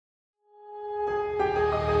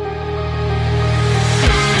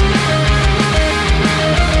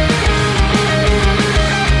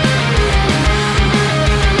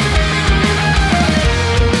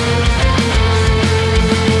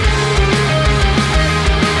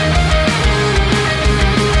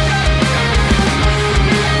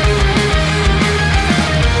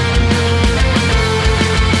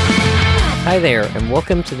Hi there, and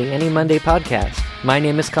welcome to the Any Monday podcast. My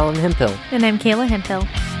name is Colin Hemphill. And I'm Kayla Hemphill.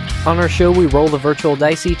 On our show, we roll the virtual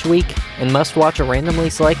dice each week and must watch a randomly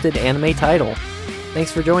selected anime title.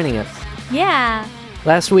 Thanks for joining us. Yeah.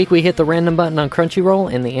 Last week, we hit the random button on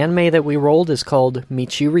Crunchyroll, and the anime that we rolled is called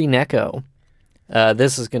Mitchiri Neko.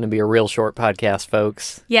 This is going to be a real short podcast,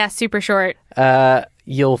 folks. Yeah, super short.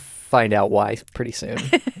 You'll find out why pretty soon.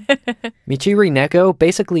 Mitchiri Neko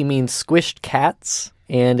basically means squished cats,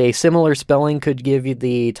 and a similar spelling could give you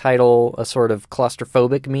the title a sort of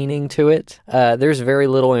claustrophobic meaning to it. There's very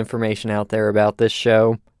little information out there about this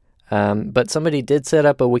show, but somebody did set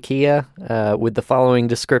up a Wikia with the following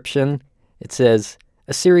description. It says,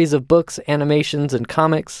 a series of books, animations, and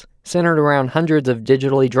comics centered around hundreds of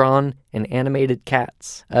digitally drawn and animated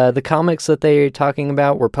cats. The comics that they're talking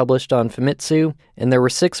about were published on Famitsu, and there were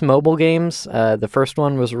 6 mobile games. The first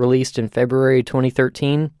one was released in February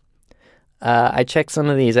 2013. I checked some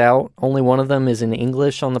of these out. Only one of them is in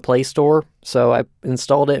English on the Play Store, so I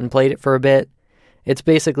installed it and played it for a bit. It's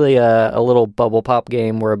basically a little bubble pop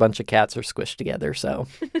game where a bunch of cats are squished together, so.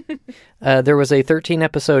 There was a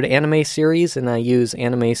 13-episode anime series, and I use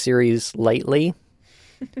anime series lightly.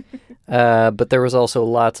 But there was also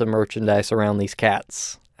lots of merchandise around these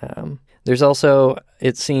cats. There's also,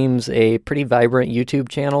 it seems, a pretty vibrant YouTube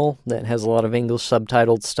channel that has a lot of English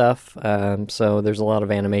subtitled stuff, so there's a lot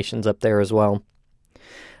of animations up there as well.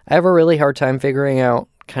 I have a really hard time figuring out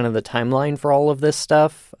kind of the timeline for all of this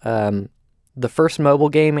stuff. The first mobile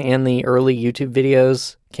game and the early YouTube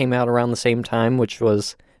videos came out around the same time, which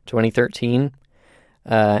was 2013.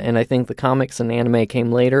 And I think the comics and anime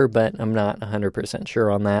came later, but I'm not 100%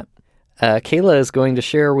 sure on that. Kayla is going to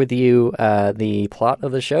share with you the plot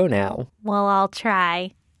of the show now. Well, I'll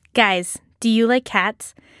try. Guys, do you like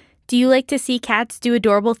cats? Do you like to see cats do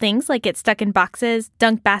adorable things like get stuck in boxes,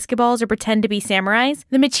 dunk basketballs, or pretend to be samurais?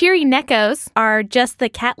 The Mitchiri Nekos are just the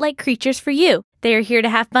cat-like creatures for you. They are here to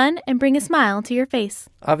have fun and bring a smile to your face.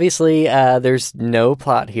 Obviously, there's no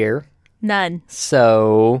plot here. None.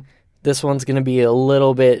 So this one's going to be a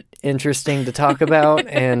little bit interesting to talk about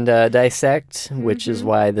and dissect, which is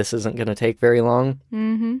why this isn't going to take very long.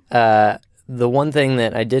 The one thing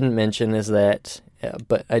that I didn't mention is that,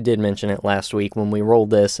 but I did mention it last week when we rolled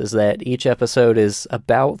this, is that each episode is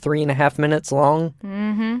about 3.5 minutes long,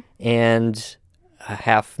 and a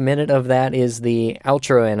half minute of that is the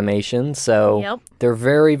outro animation, so they're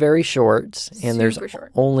very, very short, and there's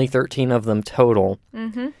only 13 of them total.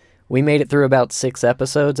 We made it through about 6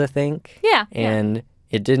 episodes, I think. Yeah. And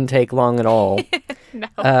it didn't take long at all. No.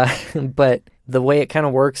 But the way it kind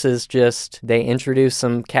of works is just they introduce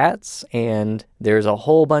some cats, and there's a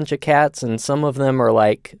whole bunch of cats, and some of them are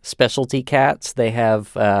like specialty cats. They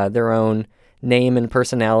have their own name and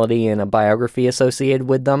personality and a biography associated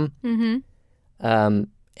with them. And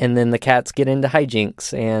then the cats get into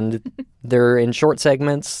hijinks, and they're in short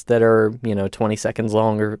segments that are, 20 seconds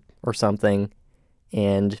long or something,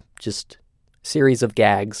 and just series of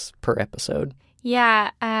gags per episode.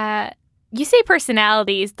 Yeah, you say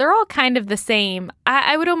personalities. They're all kind of the same.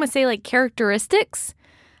 I would almost say like characteristics.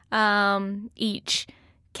 Each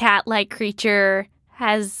cat-like creature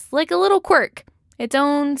has like a little quirk, its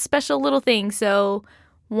own special little thing. So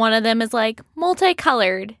one of them is like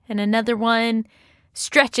multicolored, and another one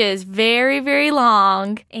stretches very, very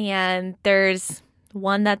long. And there's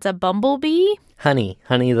one that's a bumblebee. Honey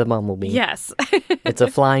the bumblebee. Yes. It's a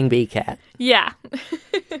flying bee cat. Yeah.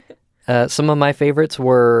 Some of my favorites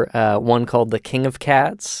were one called the King of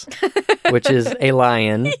Cats, which is a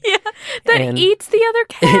lion. Yeah, that eats the other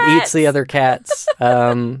cats. It eats the other cats,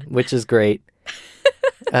 which is great.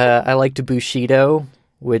 I liked Bushido,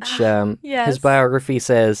 which his biography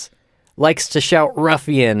says, likes to shout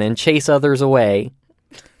ruffian and chase others away.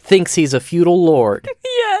 Thinks he's a feudal lord.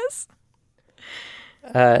 Yes.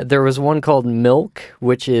 There was one called Milk,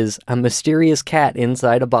 which is a mysterious cat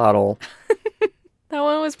inside a bottle. That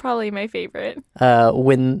one was probably my favorite.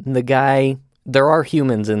 When the guy... There are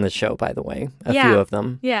humans in the show, by the way. A few of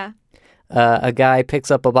them. Yeah. A guy picks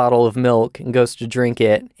up a bottle of milk and goes to drink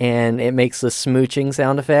it, and it makes the smooching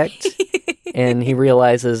sound effect. And he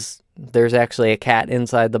realizes there's actually a cat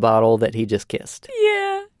inside the bottle that he just kissed.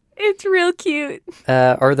 Yeah. It's real cute.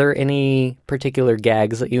 Are there any particular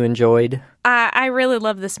gags that you enjoyed? I really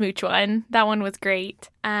love the smooch one. That one was great.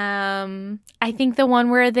 I think the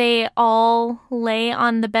one where they all lay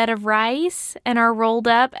on the bed of rice and are rolled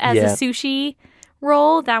up as a sushi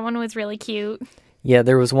roll, that one was really cute. Yeah,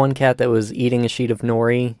 there was one cat that was eating a sheet of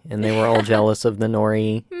nori, and they were all jealous of the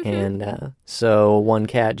nori. And so one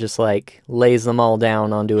cat just like lays them all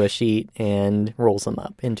down onto a sheet and rolls them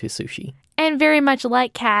up into sushi. And And very much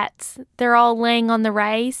like cats, they're all laying on the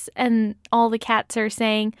rice and all the cats are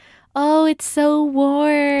saying, "Oh, it's so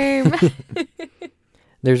warm."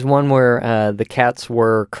 There's one where the cats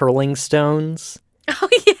were curling stones. Oh,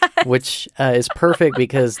 yes. Which is perfect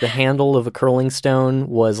because the handle of a curling stone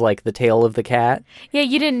was like the tail of the cat. Yeah,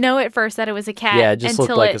 you didn't know at first that it was a cat. Yeah, it just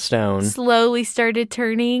looked like a stone. Slowly started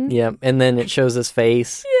turning. Yep, and then it shows his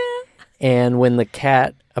face. Yeah. And when the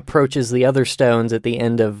cat approaches the other stones at the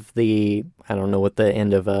end of the, I don't know what the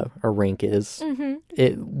end of a rink is.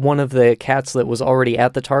 Mm-hmm. One of the cats that was already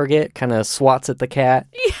at the target kind of swats at the cat,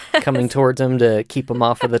 yes. coming towards him to keep him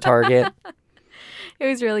off of the target. It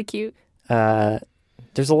was really cute.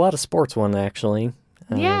 There's a lot of sports one, actually.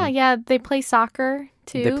 Yeah. They play soccer,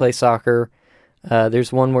 too. They play soccer.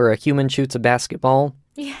 There's one where a human shoots a basketball.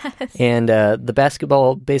 Yes. And the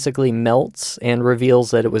basketball basically melts and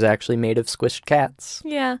reveals that it was actually made of squished cats.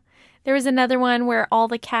 Yeah. There was another one where all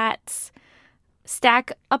the cats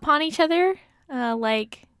stack upon each other,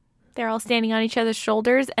 like they're all standing on each other's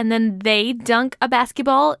shoulders, and then they dunk a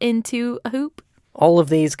basketball into a hoop. All of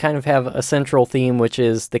these kind of have a central theme, which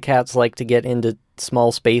is the cats like to get into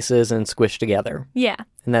small spaces and squish together. Yeah.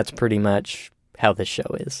 And that's pretty much how this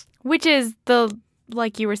show is. Which is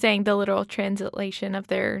like you were saying, the literal translation of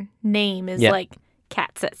their name is like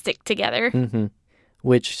cats that stick together. Mm-hmm.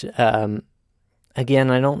 Which,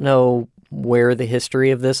 again, I don't know where the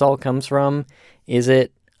history of this all comes from. Is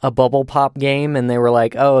it a bubble pop game and they were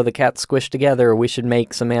like, oh, the cats squished together, we should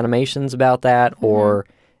make some animations about that? Mm-hmm. Or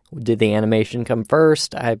did the animation come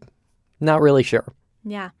first? I'm not really sure.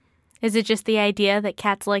 Yeah. Is it just the idea that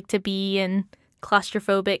cats like to be in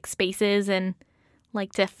claustrophobic spaces and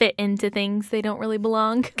like to fit into things they don't really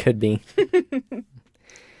belong? Could be.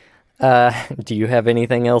 Do you have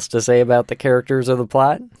anything else to say about the characters or the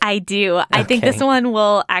plot? I do. Okay. I think this one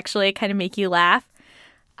will actually kind of make you laugh.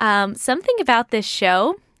 Something about this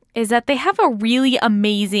show is that they have a really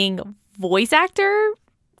amazing voice actor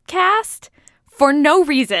cast for no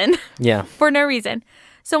reason. Yeah. For no reason.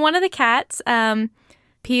 So one of the cats,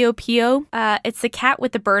 Pio Pio, it's the cat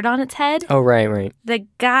with the bird on its head. Oh, right. The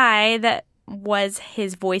guy that was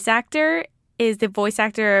his voice actor is the voice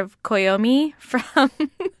actor of Koyomi from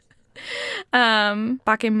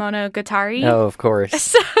Bakemonogatari. Oh, of course.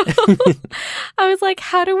 So I was like,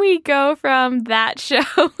 how do we go from that show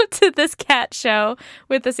to this cat show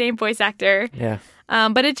with the same voice actor? Yeah.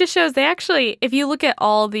 But it just shows they actually, if you look at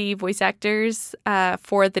all the voice actors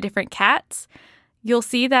for the different cats, you'll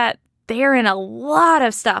see that they're in a lot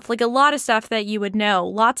of stuff, like a lot of stuff that you would know.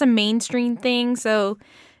 Lots of mainstream things. So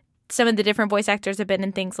some of the different voice actors have been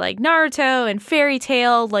in things like Naruto and Fairy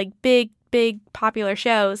Tail, like big popular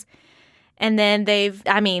shows. And then they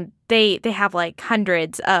have like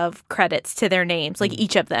hundreds of credits to their names, like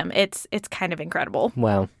each of them. It's kind of incredible.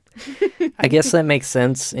 Wow. I guess that makes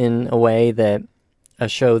sense in a way that a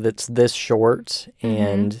show that's this short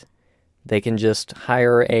and they can just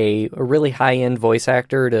hire a really high-end voice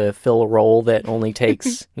actor to fill a role that only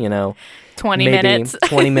takes, 20 maybe minutes.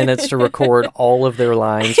 20 minutes to record all of their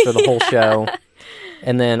lines for the whole show.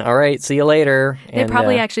 And then, all right, see you later. They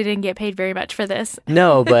probably actually didn't get paid very much for this.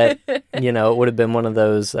 No, but, it would have been one of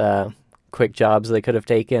those quick jobs they could have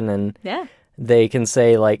taken. And they can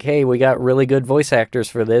say, like, hey, we got really good voice actors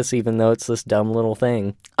for this, even though it's this dumb little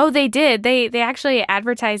thing. Oh, they did. They actually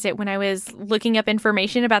advertised it when I was looking up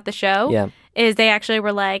information about the show. Yeah. Is they actually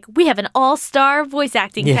were like, we have an all-star voice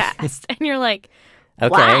acting cast. And you're like,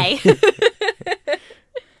 okay. Why?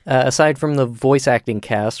 Aside from the voice acting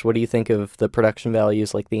cast, what do you think of the production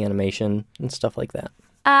values, like the animation and stuff like that?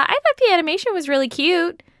 I thought the animation was really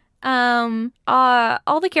cute. All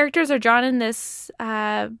the characters are drawn in this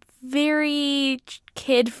very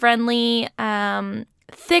kid-friendly,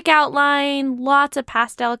 thick outline, lots of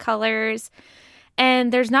pastel colors,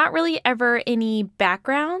 and there's not really ever any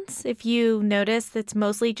backgrounds. If you notice, it's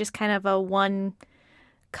mostly just kind of a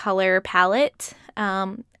one-color palette.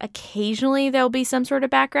 Occasionally there'll be some sort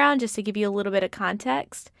of background just to give you a little bit of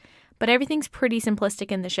context. But everything's pretty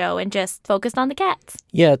simplistic in the show and just focused on the cats.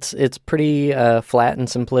 Yeah, it's pretty flat and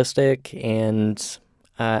simplistic, and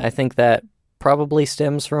I think that probably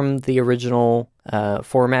stems from the original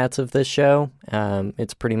formats of this show.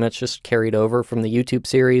 It's pretty much just carried over from the YouTube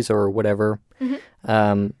series or whatever.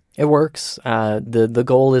 It works. The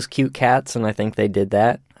goal is cute cats, and I think they did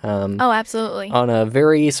that. Oh, absolutely. On a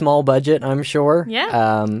very small budget, I'm sure.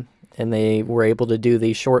 Yeah. And they were able to do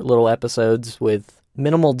these short little episodes with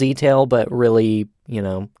minimal detail, but really,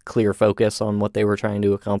 clear focus on what they were trying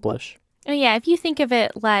to accomplish. Oh, yeah. If you think of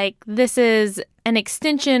it like this is an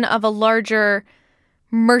extension of a larger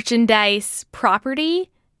merchandise property,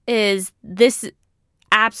 is this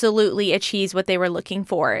absolutely achieves what they were looking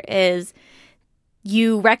for. Is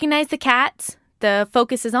you recognize the cats, the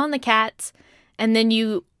focus is on the cats, and then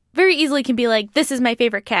you very easily can be like, this is my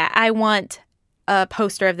favorite cat. I want a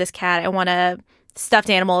poster of this cat. I want a stuffed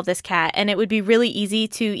animal of this cat. And it would be really easy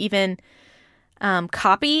to even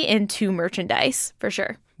copy into merchandise, for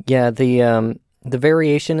sure. Yeah, the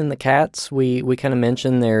variation in the cats, we kind of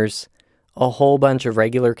mentioned there's a whole bunch of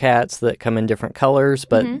regular cats that come in different colors,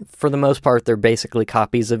 but for the most part, they're basically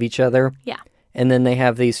copies of each other. Yeah. And then they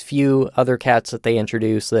have these few other cats that they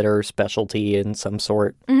introduce that are specialty in some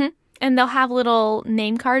sort. Mm-hmm. And they'll have little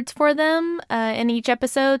name cards for them in each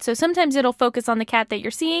episode. So sometimes it'll focus on the cat that you're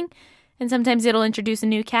seeing, and sometimes it'll introduce a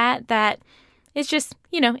new cat that is just,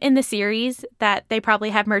 in the series that they probably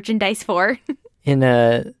have merchandise for. In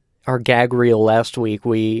our gag reel last week,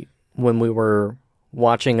 when we were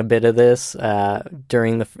watching a bit of this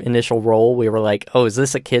during the initial roll, we were like, oh, is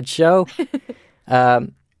this a kid's show?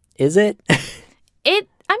 Is it?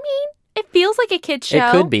 It feels like a kid's show.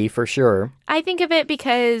 It could be, for sure. I think of it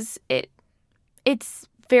because it's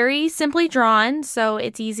very simply drawn, so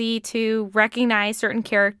it's easy to recognize certain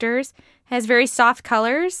characters. It has very soft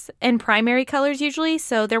colors and primary colors usually,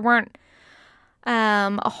 so there weren't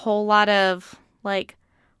a whole lot of,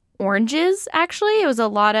 oranges, actually. It was a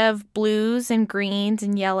lot of blues and greens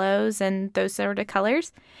and yellows and those sort of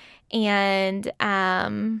colors. And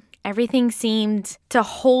everything seemed to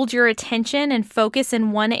hold your attention and focus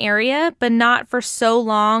in one area, but not for so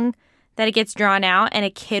long that it gets drawn out and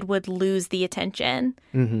a kid would lose the attention.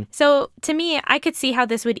 Mm-hmm. So to me, I could see how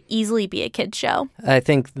this would easily be a kid's show. I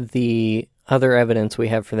think the other evidence we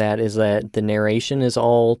have for that is that the narration is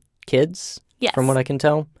all kids, yes, from what I can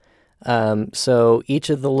tell. So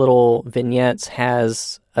each of the little vignettes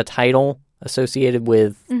has a title associated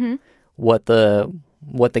with what the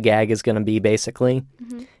gag is going to be, basically.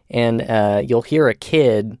 Mm-hmm. And you'll hear a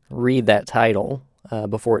kid read that title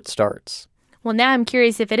before it starts. Well, now I'm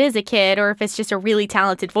curious if it is a kid or if it's just a really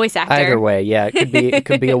talented voice actor. Either way, yeah. It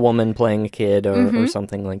could be a woman playing a kid or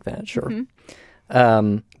something like that, sure.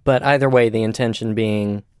 Mm-hmm. But either way, the intention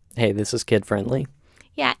being, hey, this is kid-friendly.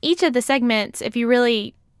 Yeah, each of the segments, if you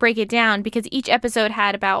really break it down, because each episode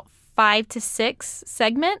had about 5 to 6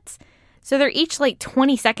 segments, so they're each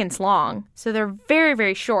 20 seconds long. So they're very,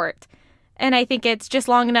 very short. And I think it's just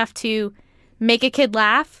long enough to make a kid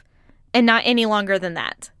laugh and not any longer than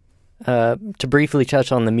that. To briefly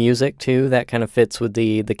touch on the music, too, that kind of fits with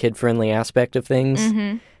the kid-friendly aspect of things.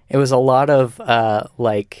 Mm-hmm. It was a lot of,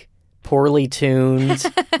 poorly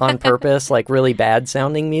tuned on purpose, really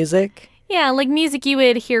bad-sounding music. Yeah, like music you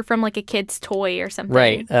would hear from, a kid's toy or something.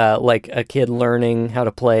 Right, like a kid learning how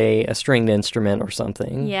to play a stringed instrument or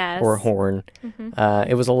something. Yes. Or a horn. Mm-hmm.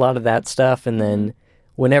 It was a lot of that stuff, and then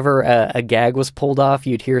whenever a gag was pulled off,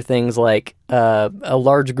 you'd hear things like a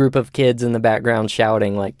large group of kids in the background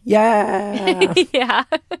shouting, yeah! Yeah.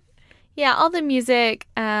 Yeah, all the music,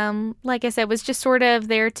 like I said, was just sort of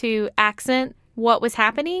there to accent what was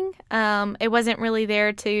happening. It wasn't really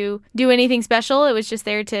there to do anything special. It was just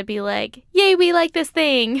there to be like, yay, we like this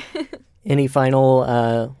thing. Any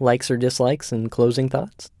final likes or dislikes and closing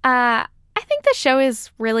thoughts? I think the show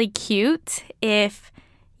is really cute if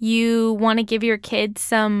you want to give your kids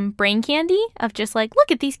some brain candy of just look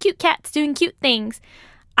at these cute cats doing cute things.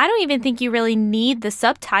 I don't even think you really need the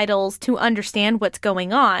subtitles to understand what's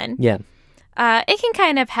going on. Yeah. It can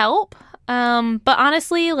kind of help. But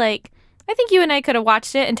honestly, I think you and I could have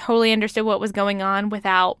watched it and totally understood what was going on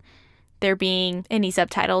without there being any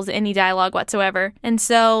subtitles, any dialogue whatsoever. And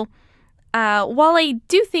so while I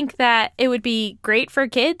do think that it would be great for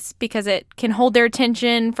kids because it can hold their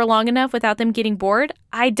attention for long enough without them getting bored,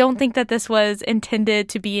 I don't think that this was intended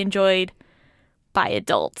to be enjoyed by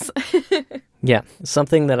adults. Yeah,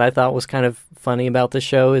 something that I thought was kind of funny about the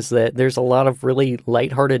show is that there's a lot of really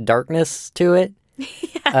lighthearted darkness to it.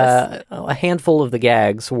 Yes. A handful of the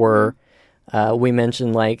gags were, we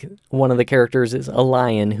mentioned, one of the characters is a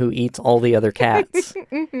lion who eats all the other cats.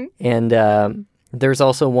 Mm-hmm. And there's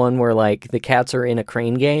also one where, the cats are in a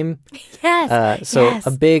crane game. Yes. Yes.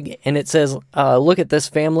 And it says, look at this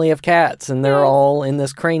family of cats, and they're all in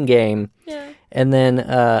this crane game. Yeah. And then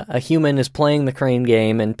a human is playing the crane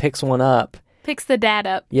game and picks one up. Picks the dad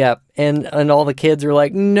up. Yep. And all the kids are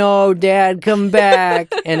like, no, Dad, come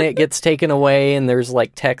back. And it gets taken away, and there's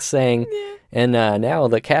text saying, and now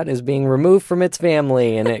the cat is being removed from its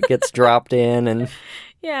family, and it gets dropped in. And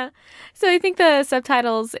yeah. So I think the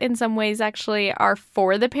subtitles in some ways actually are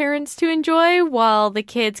for the parents to enjoy while the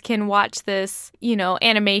kids can watch this,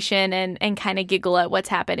 animation and kind of giggle at what's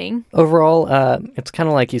happening. Overall, it's kind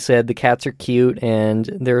of like you said, the cats are cute, and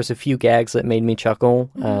there's a few gags that made me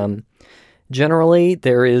chuckle. Mm-hmm. Generally,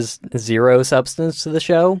 there is zero substance to the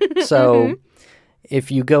show, so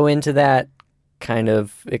if you go into that kind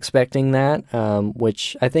of expecting that,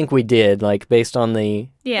 which I think we did, like based on the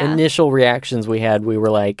initial reactions we had, we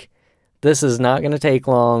were like, this is not going to take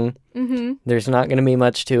long. There's not going to be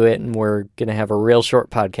much to it, and we're going to have a real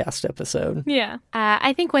short podcast episode. Yeah.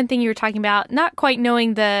 I think one thing you were talking about, not quite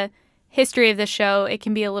knowing the history of the show, it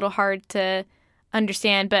can be a little hard to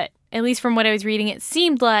understand, but at least from what I was reading, it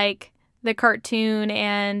seemed like the cartoon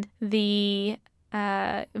and the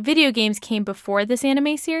video games came before this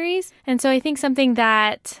anime series. And so I think something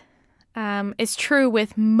that is true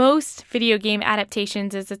with most video game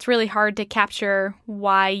adaptations is it's really hard to capture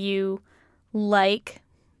why you like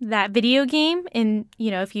that video game and,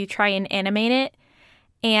 if you try and animate it.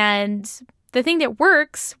 And the thing that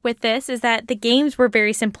works with this is that the games were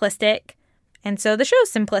very simplistic, and so the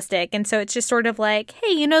show's simplistic. And so it's just sort of like,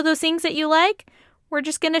 hey, those things that you like? We're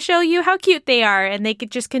just going to show you how cute they are, and they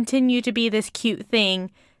could just continue to be this cute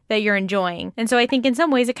thing that you're enjoying. And so I think in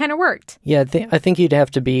some ways it kind of worked. Yeah, I think you'd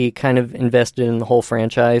have to be kind of invested in the whole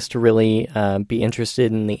franchise to really be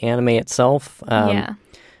interested in the anime itself. Yeah.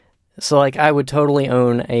 So, I would totally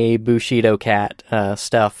own a Bushido cat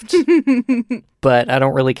stuffed, but I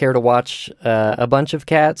don't really care to watch a bunch of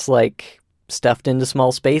cats, stuffed into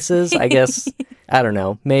small spaces. I guess, I don't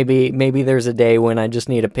know, maybe there's a day when I just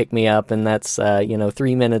need to pick me up, and that's,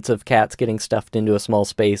 3 minutes of cats getting stuffed into a small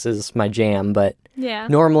space is my jam, but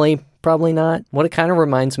normally, probably not. What it kind of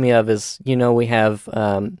reminds me of is, we have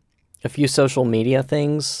a few social media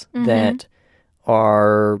things that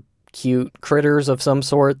are cute critters of some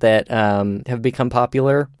sort that have become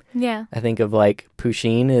popular. Yeah. I think of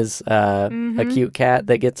Pusheen is a cute cat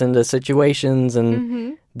that gets into situations,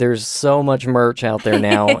 and there's so much merch out there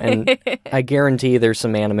now, and I guarantee there's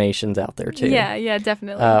some animations out there too. Yeah,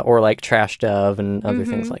 definitely. Or Trash Dove and other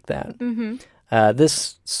things like that.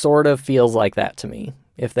 This sort of feels like that to me,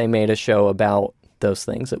 if they made a show about those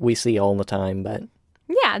things that we see all the time. But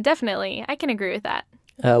yeah, definitely. I can agree with that.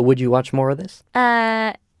 Would you watch more of this?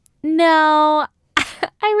 No.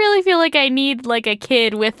 I really feel like I need a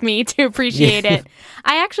kid with me to appreciate it.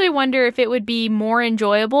 I actually wonder if it would be more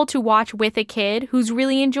enjoyable to watch with a kid who's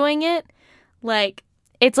really enjoying it.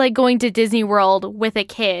 It's like going to Disney World with a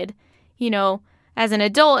kid. As an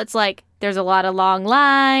adult, it's there's a lot of long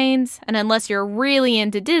lines, and unless you're really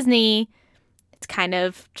into Disney, it's kind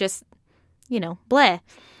of just, bleh.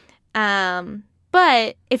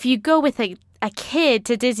 But if you go with a kid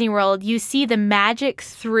to Disney World, you see the magic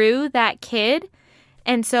through that kid.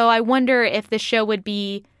 And so I wonder if the show would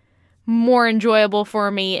be more enjoyable for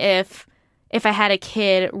me if I had a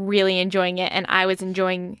kid really enjoying it and I was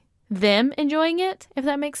enjoying them enjoying it, if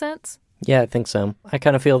that makes sense. Yeah, I think so. I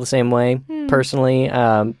kind of feel the same way. Personally,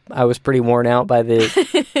 I was pretty worn out by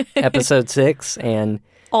the episode 6, and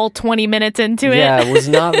all 20 minutes into it. Yeah, it was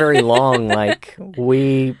not very long.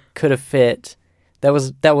 We could have fit. That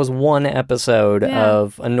was one episode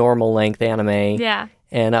of a normal length anime. Yeah.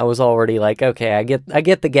 And I was already okay, I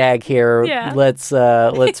get the gag here. Yeah. Let's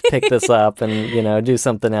pick this up and, do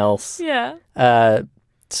something else. Yeah.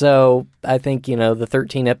 So I think, the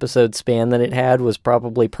 13 episode span that it had was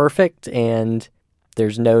probably perfect, and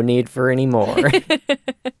there's no need for any more.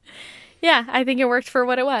 Yeah, I think it worked for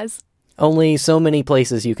what it was. Only so many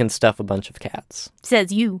places you can stuff a bunch of cats.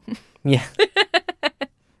 Says you. Yeah.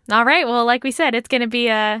 All right. Well, like we said, it's going to be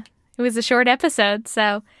it was a short episode,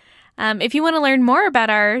 so if you want to learn more about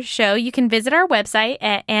our show, you can visit our website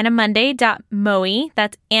at annamonday.moe.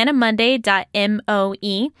 That's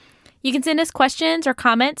annamonday.moe. You can send us questions or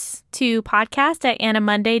comments to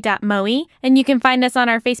podcast@annamonday.moe. And you can find us on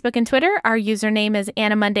our Facebook and Twitter. Our username is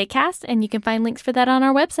AnnaMondayCast, and you can find links for that on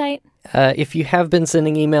our website. If you have been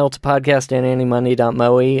sending email to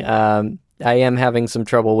podcast@annamonday.moe, I am having some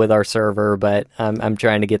trouble with our server, but I'm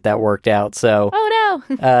trying to get that worked out. So,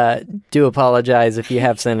 do apologize if you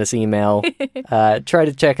have sent us email. Try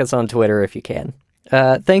to check us on Twitter if you can.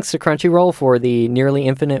 Thanks to Crunchyroll for the nearly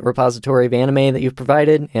infinite repository of anime that you've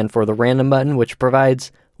provided, and for the random button, which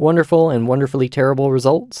provides wonderful and wonderfully terrible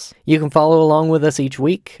results. You can follow along with us each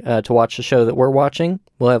week to watch the show that we're watching.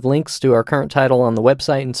 We'll have links to our current title on the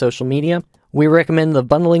website and social media. We recommend the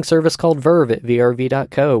bundling service called Verve at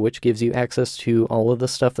vrv.co, which gives you access to all of the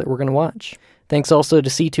stuff that we're going to watch. Thanks also to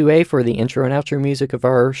C2A for the intro and outro music of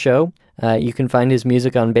our show. You can find his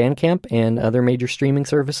music on Bandcamp and other major streaming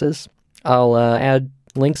services. I'll add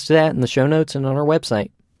links to that in the show notes and on our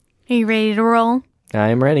website. Are you ready to roll? I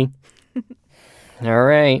am ready. All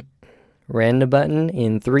right. Random button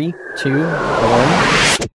in 3, 2,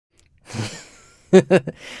 1.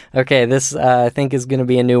 Okay, this I think is going to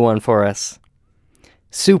be a new one for us.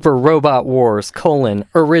 Super Robot Wars,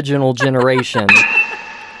 original generation.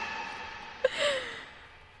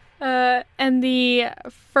 And the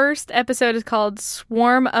first episode is called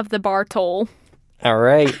Swarm of the Bartol. All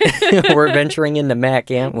right. We're venturing into Mac,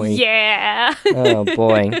 aren't we? Yeah. Oh,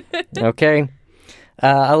 boy. Okay.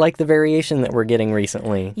 I like the variation that we're getting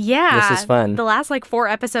recently. Yeah. This is fun. The last 4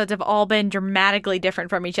 episodes have all been dramatically different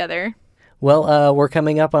from each other. Well, we're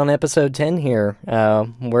coming up on episode 10 here.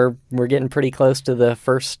 We're getting pretty close to the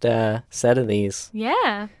first set of these.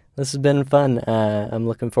 Yeah. This has been fun. I'm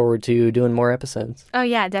looking forward to doing more episodes. Oh,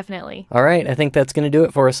 yeah, definitely. All right. I think that's going to do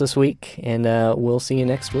it for us this week, and we'll see you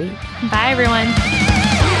next week. Bye, everyone.